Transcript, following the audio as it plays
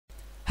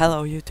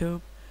Hello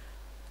YouTube,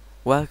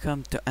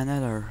 welcome to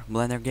another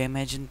Blender Game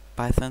Agent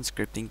Python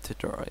scripting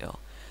tutorial.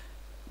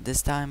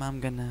 This time I'm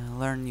gonna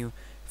learn you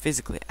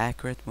physically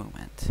accurate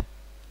movement.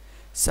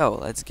 So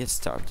let's get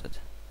started.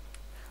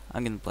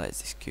 I'm gonna place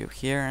this cube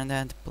here and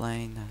then the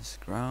plane as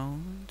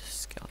ground,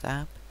 scale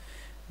up,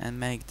 and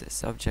make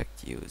this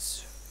object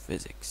use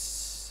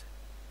physics.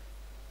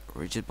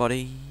 Rigid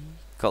body,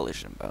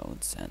 collision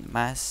bones, and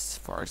mass,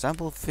 for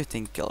example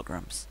 15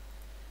 kilograms.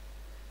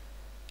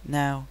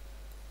 Now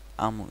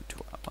I'm going to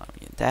apply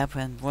a tap,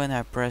 and when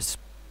I press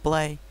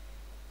play,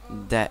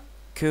 the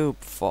cube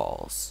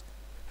falls.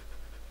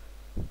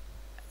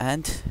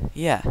 And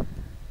yeah.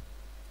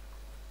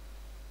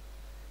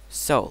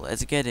 So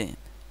let's get in.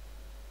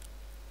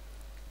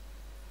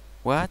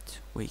 What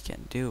we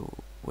can do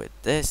with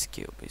this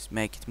cube is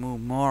make it move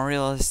more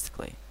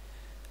realistically.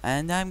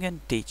 And I'm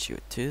gonna teach you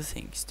two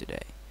things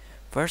today.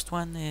 First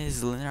one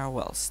is linear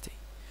velocity.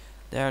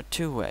 There are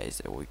two ways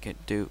that we can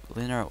do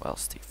linear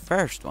velocity.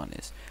 First one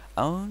is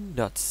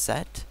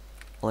own.set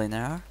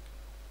linear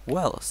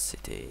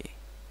velocity.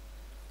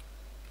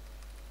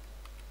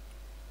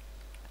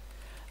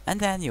 And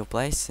then you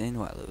place in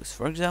values.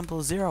 For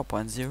example 0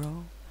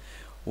 0.0,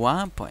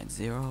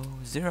 1.0,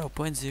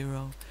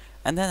 0.0,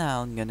 and then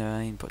I'm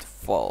gonna input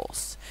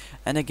false.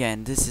 And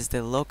again, this is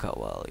the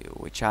local value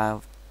which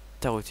I've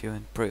taught you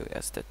in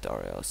previous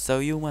tutorials, so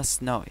you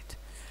must know it.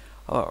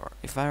 Or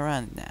if I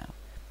run it now,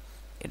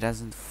 it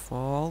doesn't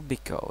fall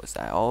because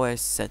I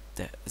always set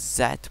the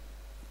Z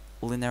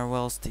linear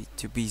velocity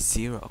to be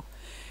 0.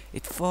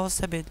 It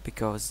falls a bit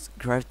because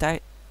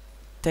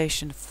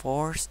gravitation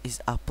force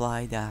is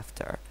applied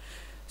after.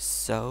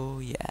 So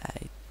yeah,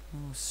 it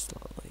moves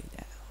slowly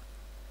down.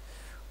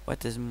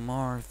 What is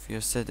more, if you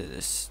set it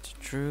as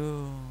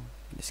true,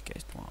 in this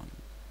case 1,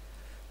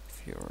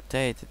 if you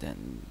rotate it,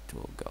 then it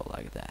will go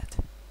like that.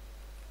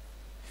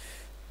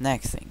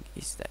 Next thing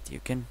is that you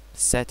can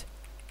set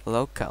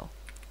local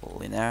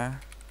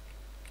linear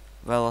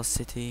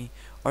velocity,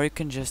 or you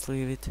can just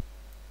leave it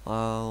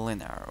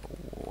linear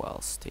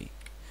velocity.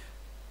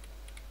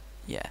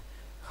 Yeah.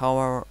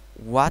 However,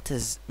 what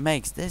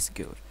makes this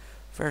good?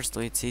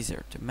 Firstly, it's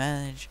easier to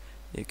manage.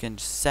 You can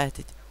just set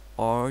it,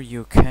 or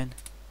you can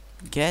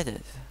get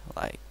it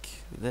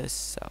like this.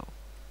 So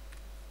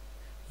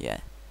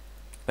yeah.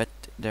 But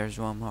there's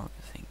one more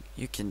thing.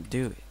 You can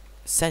do it.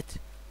 Set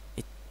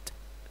it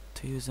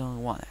to use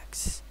on one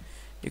axis.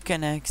 You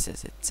can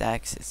access its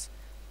axis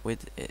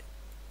with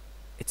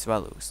its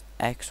values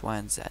x, y,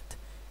 and z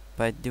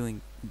by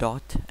doing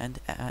dot and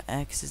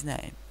axis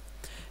name,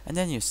 and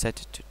then you set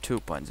it to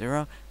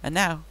 2.0, and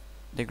now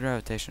the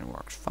gravitation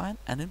works fine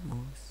and it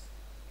moves.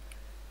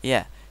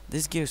 Yeah,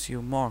 this gives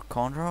you more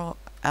control,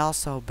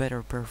 also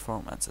better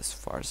performance as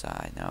far as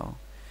I know.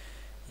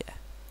 Yeah.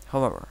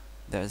 However,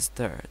 there's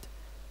third,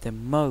 the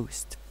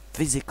most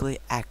physically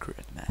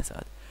accurate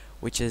method,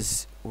 which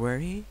is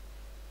very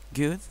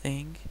good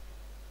thing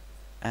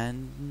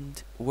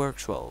and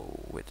works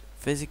well with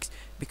physics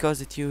because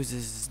it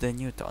uses the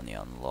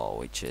Newtonian law,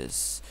 which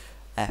is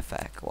F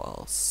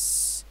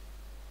equals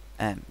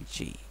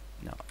mg,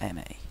 no,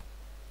 ma.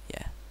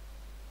 Yeah.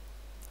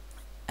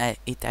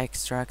 It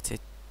extracts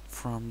it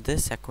from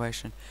this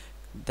equation,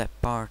 the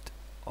part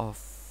of,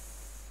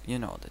 you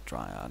know, the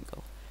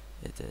triangle.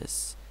 It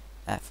is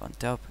F on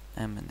top,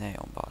 M and A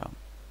on bottom.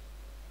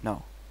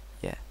 No,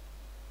 yeah.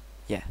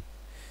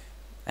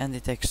 And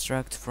it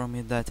extracts from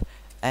it that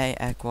A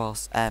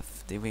equals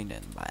F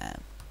divided by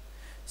M.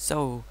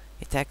 So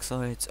it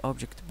accelerates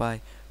object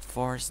by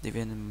force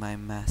divided by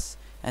mass,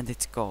 and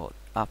it's called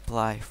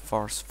apply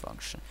force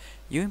function.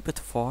 You input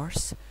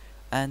force,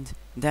 and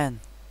then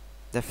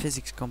the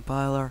physics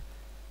compiler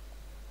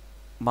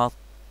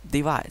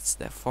divides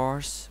the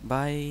force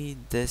by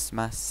this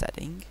mass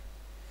setting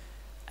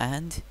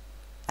and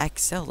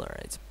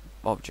accelerates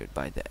object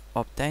by the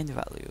obtained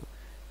value,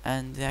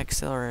 and the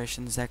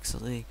acceleration is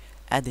actually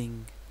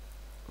adding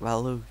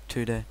value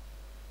to the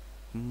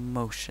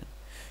motion.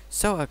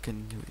 So I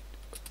can do it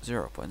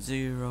 0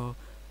 0.0,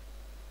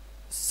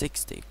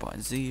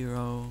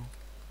 60.0,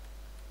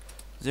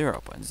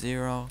 0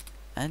 0.0,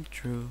 and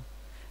true.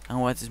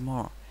 And what is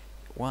more,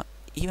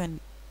 even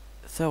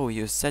though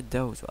you set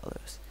those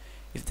values,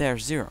 if they're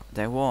 0,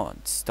 they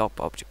won't stop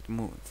object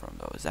moving from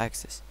those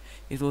axes.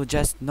 It will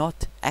just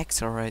not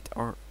accelerate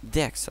or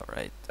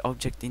decelerate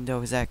object in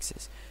those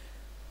axes.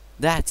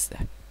 That's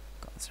the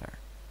concern.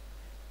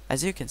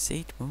 As you can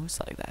see, it moves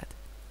like that.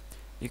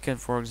 You can,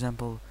 for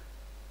example,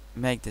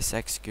 make this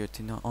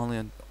execute only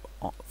on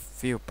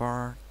few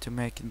parts to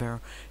make it better.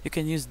 You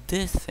can use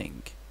this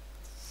thing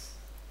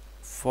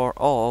for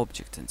all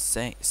objects and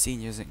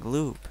scene using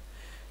loop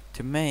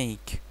to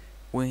make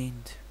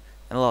wind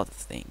and a lot of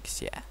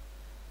things, yeah.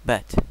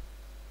 But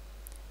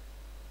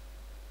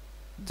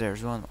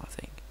there's one more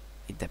thing.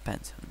 It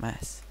depends on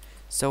mass.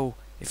 So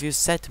if you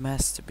set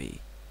mass to be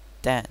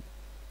 10,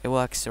 it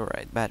will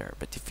accelerate better.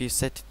 But if you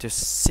set it to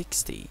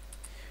 60,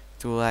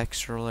 it will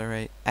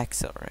accelerate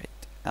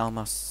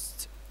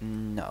almost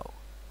no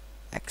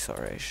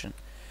acceleration.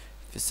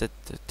 If you set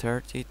to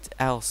 30, it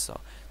also,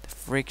 the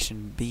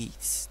friction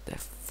beats the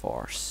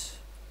force.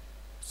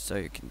 So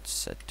you can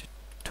set to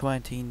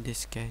 20 in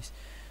this case,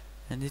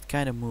 and it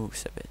kind of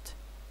moves a bit.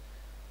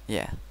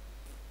 Yeah,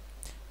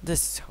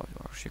 this is how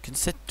it works. You can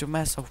set to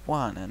mass of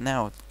 1, and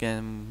now it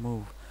can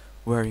move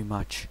very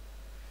much.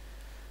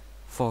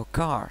 For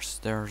cars,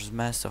 there's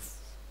mass of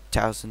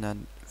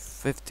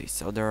 1050,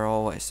 so there are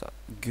always a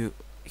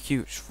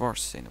huge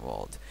force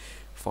involved.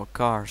 For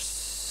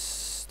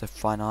cars, the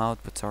final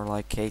outputs are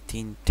like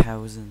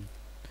 18,000,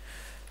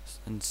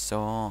 and so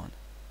on.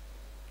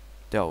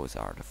 Those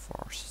are the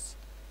forces.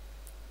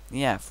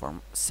 Yeah,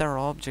 for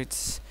several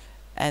objects,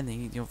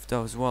 any of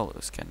those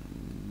values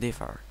can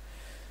differ.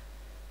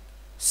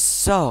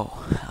 So,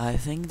 I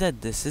think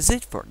that this is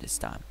it for this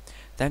time.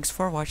 Thanks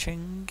for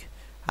watching.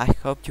 I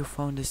hope you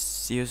found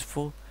this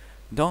useful.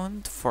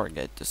 Don't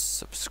forget to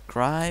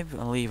subscribe,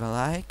 leave a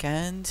like,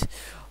 and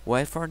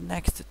wait for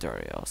next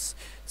tutorials.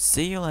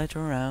 See you later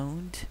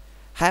around.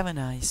 Have a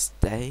nice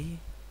day,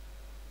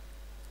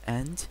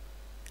 and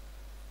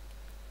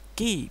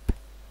keep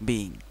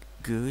being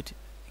good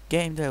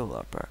game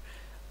developer.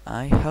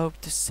 I hope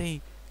to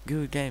see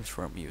good games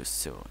from you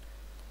soon.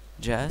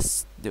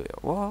 Just do your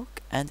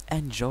work and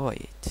enjoy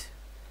it.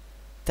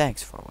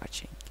 Thanks for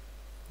watching.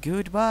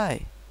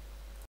 Goodbye.